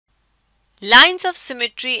Lines of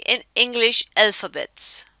symmetry in English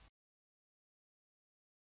alphabets.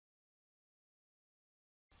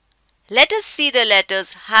 Let us see the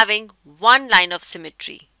letters having one line of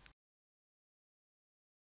symmetry.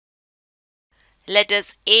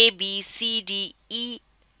 Letters A, B, C, D, E,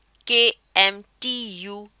 K, M, T,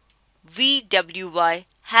 U, V, W, Y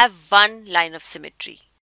have one line of symmetry.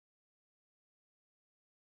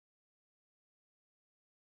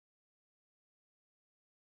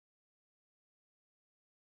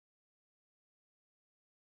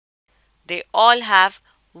 They all have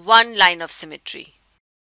one line of symmetry.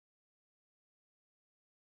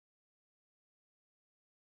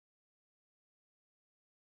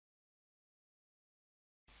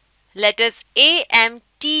 Letters A, M,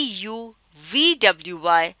 T, U, V, W,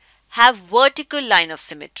 Y have vertical line of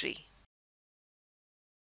symmetry.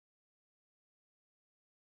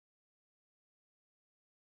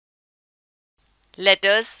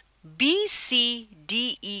 Letters B, C,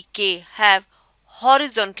 D, E, K have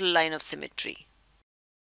horizontal line of symmetry.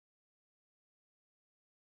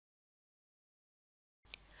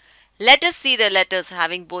 Let us see the letters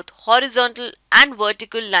having both horizontal and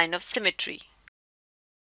vertical line of symmetry.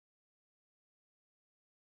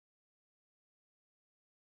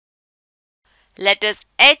 Letters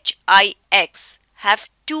H, I, X have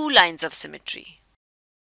two lines of symmetry.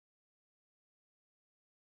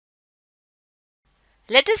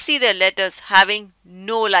 Let us see the letters having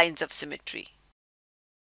no lines of symmetry.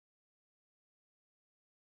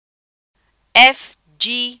 F,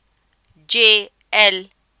 G, J, L,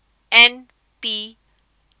 N, P,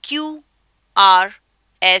 Q, R,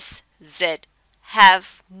 S, Z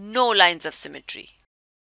have no lines of symmetry.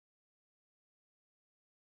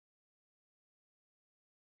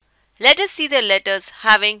 Let us see the letters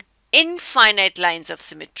having infinite lines of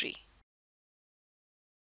symmetry.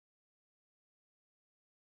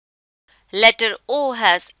 Letter O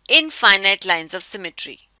has infinite lines of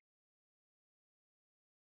symmetry.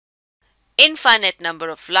 Infinite number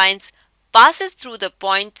of lines passes through the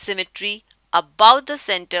point symmetry about the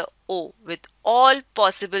center O with all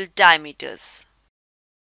possible diameters.